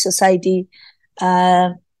society, my society.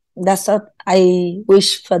 That's what I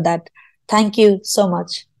wish for that. Thank you so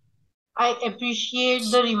much. I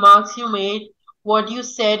appreciate the remarks you made. What you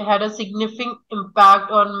said had a significant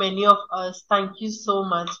impact on many of us. Thank you so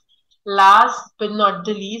much. Last but not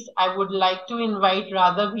the least, I would like to invite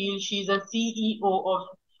Radha Bheel. She's a CEO of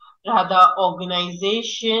Radha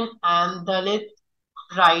Organization and Dalit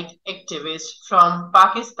right activist from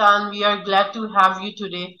Pakistan. We are glad to have you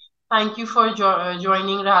today. Thank you for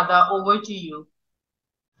joining, Radha. Over to you.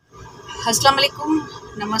 अस्सलाम वालेकुम,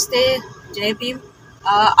 नमस्ते, जय भीम।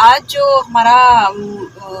 आज जो हमारा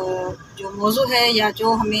जो मौजू है या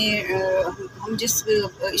जो हम जिस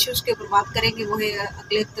इश्यूज़ के ऊपर बात करेंगे वो है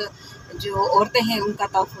अक़लियत जो औरतें हैं उनका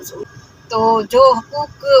तहफ़्फ़ुज़। तो जो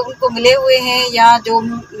हकूक़ उनको मिले हुए हैं या जो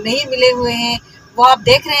नहीं मिले हुए हैं, वो आप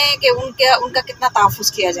देख रहे हैं कि उनका कितना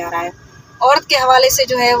तहफ़्फ़ुज़ किया जा रहा है। औरत के हवाले से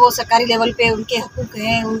जो है वो सरकारी लेवल पे उनके हकूक़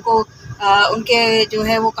हैं, उनके जो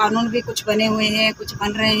है वो कानून भी कुछ बने हुए हैं, कुछ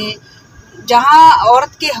बन रहे हैं। जहाँ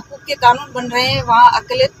औरत के हकूक़ के कानून बन रहे हैं, वहाँ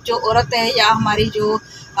अक़लियत जो औरत है या हमारी जो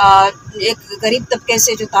एक गरीब तबके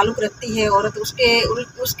से जो ताल्लुक़ रखती है औरत,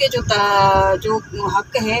 उसके जो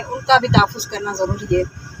हक़ हैं उनका भी तहफ़्फ़ुज़ करना ज़रूरी है।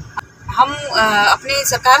 हम अपनी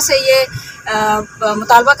सरकार से ये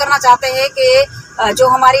मुतालबा करना चाहते हैं कि जो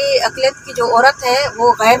हमारी अक़लियत की जो औरत है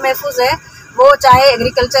वो गैर महफूज़ है, वो चाहे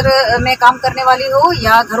एग्रीकल्चर में काम करने वाली हो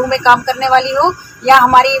या घरों में काम करने वाली हो, या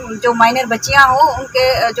हमारी जो माइनर बच्चियां हो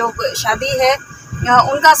उनके जो शादी है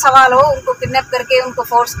उनका सवाल हो, उनको किडनैप करके उनको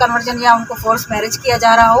फोर्स कन्वर्जन या उनको फोर्स मैरिज किया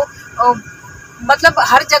जा रहा हो। मतलब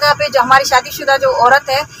हर जगह पे जो हमारी शादीशुदा जो औरत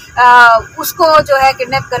है उसको जो है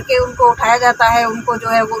किडनैप करके उनको उठाया जाता है, उनको जो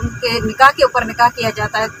है वो उनके निकाह के ऊपर निकाह किया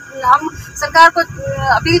जाता है। हम सरकार को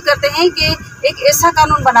अपील करते हैं कि एक ऐसा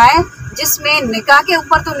कानून बनाए जिसमें निकाह के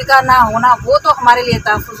ऊपर तो निकाह ना होना, वो तो हमारे लिए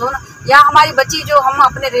तहफ़्फ़ुज़ होना, या हमारी बच्ची जो हम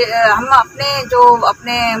अपने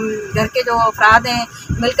घर के जो अफराद हैं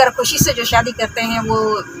मिलकर खुशी से जो शादी करते हैं, वो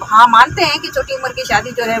हाँ मानते हैं कि छोटी उम्र की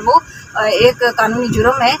शादी जो है वो एक कानूनी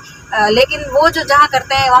जुर्म है, लेकिन वो जो जहाँ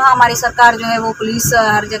करते हैं वहाँ हमारी सरकार जो है वो पुलिस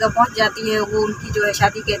हर जगह पहुँच जाती है। वो उनकी जो है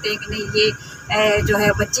शादी कहते हैं कि नहीं ये जो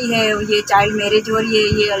है बच्ची है, ये चाइल्ड मैरिज हो रही है,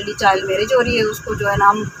 ये अर्ली चाइल्ड मैरिज हो रही है, उसको जो है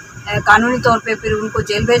नाम कानूनी तौर पे फिर उनको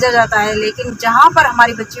जेल भेजा जाता है। लेकिन जहाँ पर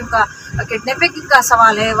हमारी बच्चियों का किडनैपिंग का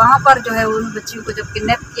सवाल है, वहाँ पर जो है उन बच्चियों को जब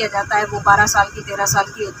किडनैप किया जाता है, वो 12 साल की 13 साल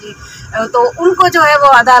की होती है, तो उनको जो है वो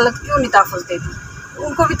अदालत क्यों नहीं तहफ़्फ़ुज़ देती?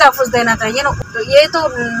 उनको भी तहफ़्फ़ुज़ देना चाहिए ना। तो ये तो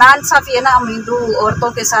नाइंसाफ़ी है ना हम हिंदू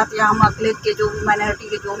औरतों के साथ या हम अक़लियत के जो माइनॉरिटी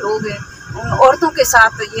के जो लोग हैं उन औरतों के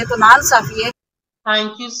साथ, ये तो नाइंसाफ़ी है।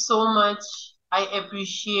 Thank you so much. I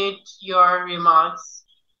appreciate your remarks.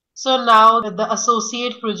 So now the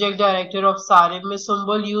Associate Project Director of SARIM, Ms.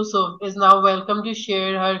 Sumbul Yousuf, is now welcome to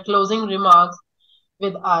share her closing remarks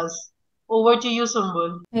with us. Over to you,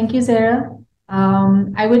 Sumbul. Thank you, Sarah.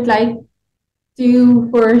 I would like to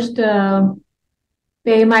first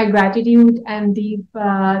pay my gratitude and deep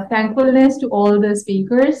thankfulness to all the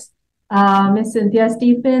speakers, Ms. Cynthia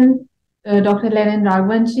Stephen, Dr. Lenin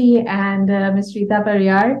Raghuvanshi, and Ms. Reeta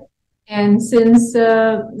Pariyar. And since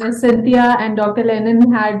Ms. Cynthia and Dr. Lenin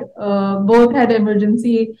had both had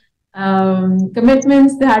emergency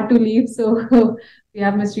commitments, they had to leave. So we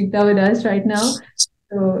have Ms. Reeta with us right now.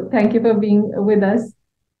 So thank you for being with us.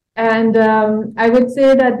 And I would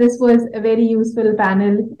say that this was a very useful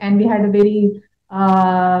panel, and we had a very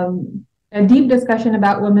a deep discussion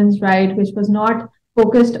about women's rights, which was not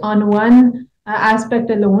focused on one aspect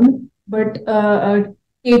alone, but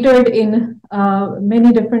catered in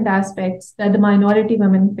many different aspects that the minority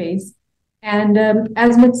women face. And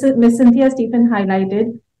as Ms. Cynthia Stephen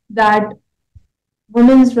highlighted, that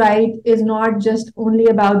women's right is not just only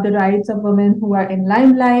about the rights of women who are in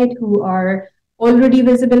limelight, who are already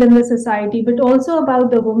visible in the society, but also about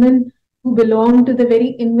the women who belong to the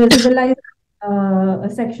very invisibilized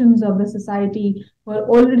sections of the society who are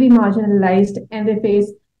already marginalized, and they face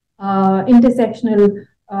intersectional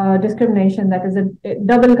discrimination, that is a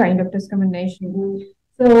double kind of discrimination.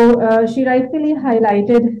 So she rightfully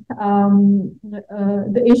highlighted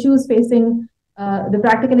the issues facing the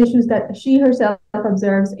practical issues that she herself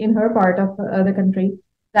observes in her part of the country.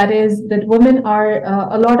 That is, that women are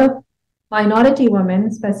a lot of minority women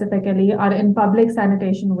specifically are in public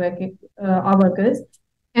sanitation workers,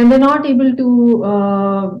 and they're not able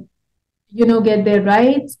to get their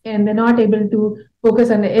rights, and they're not able to focus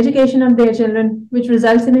on the education of their children, which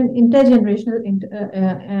results in an intergenerational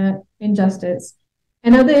injustice.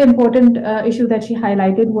 Another important issue that she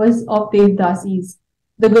highlighted was of Devdasis,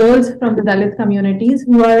 the girls from the Dalit communities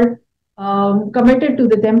who are committed to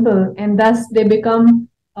the temple, and thus they become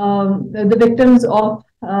the victims of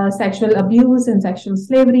sexual abuse and sexual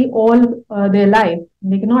slavery all their life.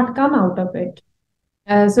 They cannot come out of it.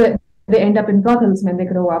 So they end up in brothels when they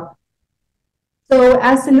grow up. So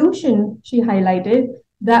as solution, she highlighted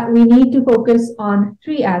that we need to focus on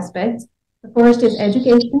three aspects. The first is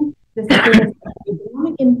education, the second is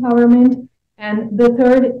economic empowerment, and the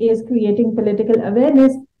third is creating political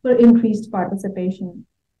awareness for increased participation.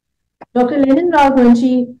 Dr. Lenin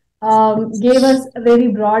Raghuvanshi gave us a very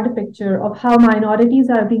broad picture of how minorities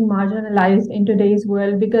are being marginalized in today's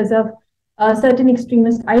world because of certain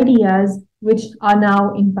extremist ideas which are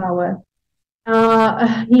now in power.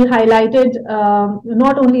 He highlighted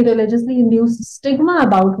not only religiously induced stigma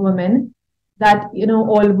about women, that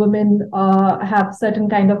all women have certain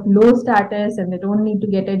kind of low status and they don't need to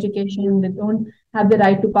get education, they don't have the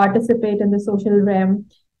right to participate in the social realm.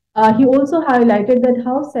 He also highlighted that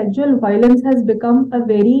how sexual violence has become a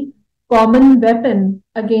very common weapon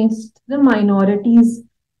against the minorities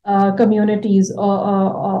communities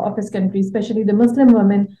of his country, especially the Muslim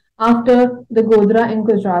women, after the Godhra and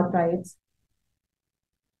Gujarat riots.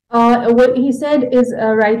 What he said is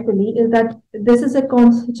rightfully is that this is a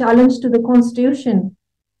challenge to the constitution,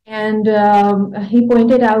 and he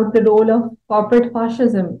pointed out the role of corporate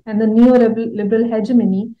fascism and the neoliberal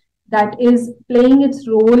hegemony that is playing its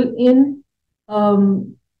role in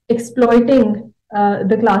exploiting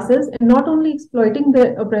the classes, and not only exploiting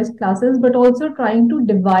the oppressed classes, but also trying to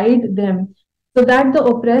divide them so that the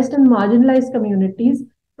oppressed and marginalized communities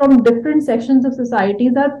from different sections of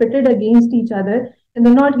societies are pitted against each other, and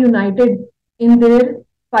they're not united in their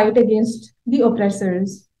fight against the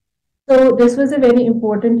oppressors. So this was a very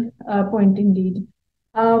important point indeed.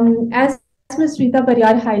 As Ms. Reeta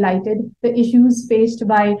Pariyar highlighted, the issues faced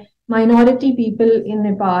by minority people in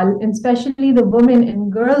Nepal, and especially the women and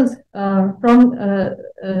girls from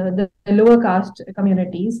the lower caste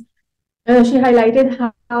communities, she highlighted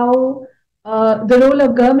how the role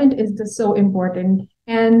of government is just so important,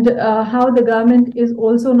 and how the government is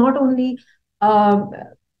also not only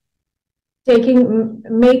taking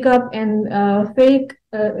makeup and fake,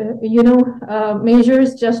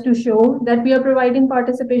 measures just to show that we are providing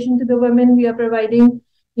participation to the women, we are providing,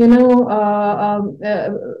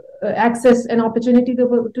 access and opportunity to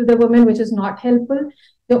the women, which is not helpful.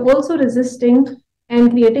 They're also resisting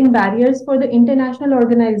and creating barriers for the international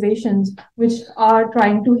organizations which are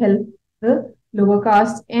trying to help the lower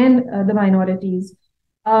castes and the minorities.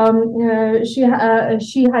 She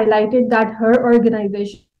highlighted that her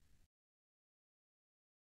organization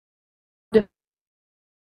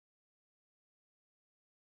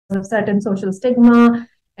of certain social stigma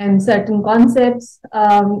and certain concepts.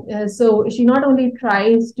 So she not only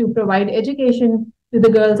tries to provide education to the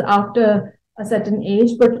girls after a certain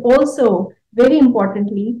age, but also, very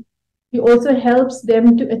importantly, she also helps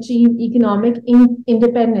them to achieve economic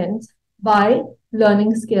independence by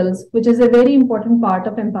learning skills, which is a very important part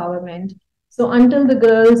of empowerment. So until the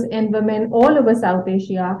girls and women all over South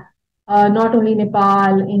Asia, not only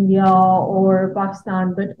Nepal, India, or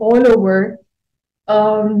Pakistan, but all over,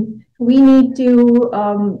 we need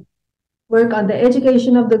to work on the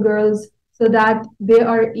education of the girls so that they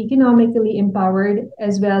are economically empowered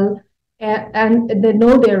as well, and they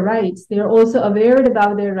know their rights. They're also aware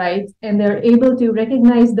about their rights, and they're able to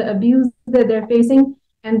recognize the abuse that they're facing,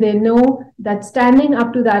 and they know that standing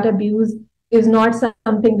up to that abuse is not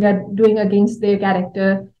something that doing against their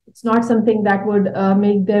character. It's not something that would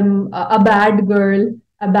make them a bad girl,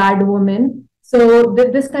 a bad woman. So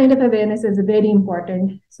this kind of awareness is very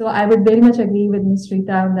important. So I would very much agree with Ms.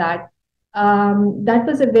 Reeta on that. That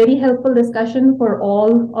was a very helpful discussion for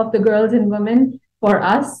all of the girls and women, for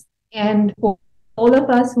us, and for all of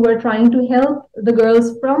us who are trying to help the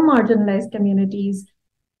girls from marginalized communities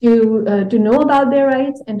to know about their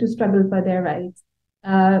rights and to struggle for their rights.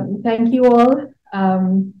 Thank you all.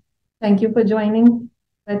 Thank you for joining.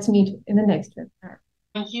 Let's meet in the next webinar.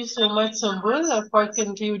 Thank you so much, Sumbul, for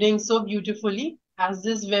concluding so beautifully. As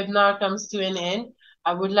this webinar comes to an end,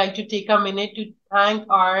 I would like to take a minute to thank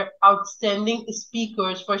our outstanding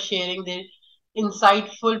speakers for sharing their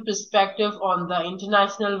insightful perspective on the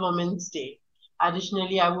International Women's Day.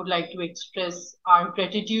 Additionally, I would like to express our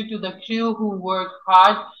gratitude to the crew who worked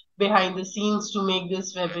hard behind the scenes to make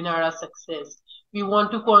this webinar a success. We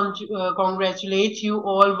want to congratulate you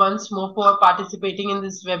all once more for participating in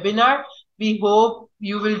this webinar. We hope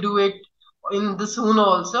you will do it in the soon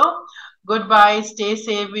also. Goodbye, stay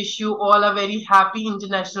safe. Wish you all a very happy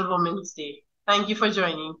International Women's Day. Thank you for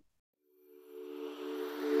joining.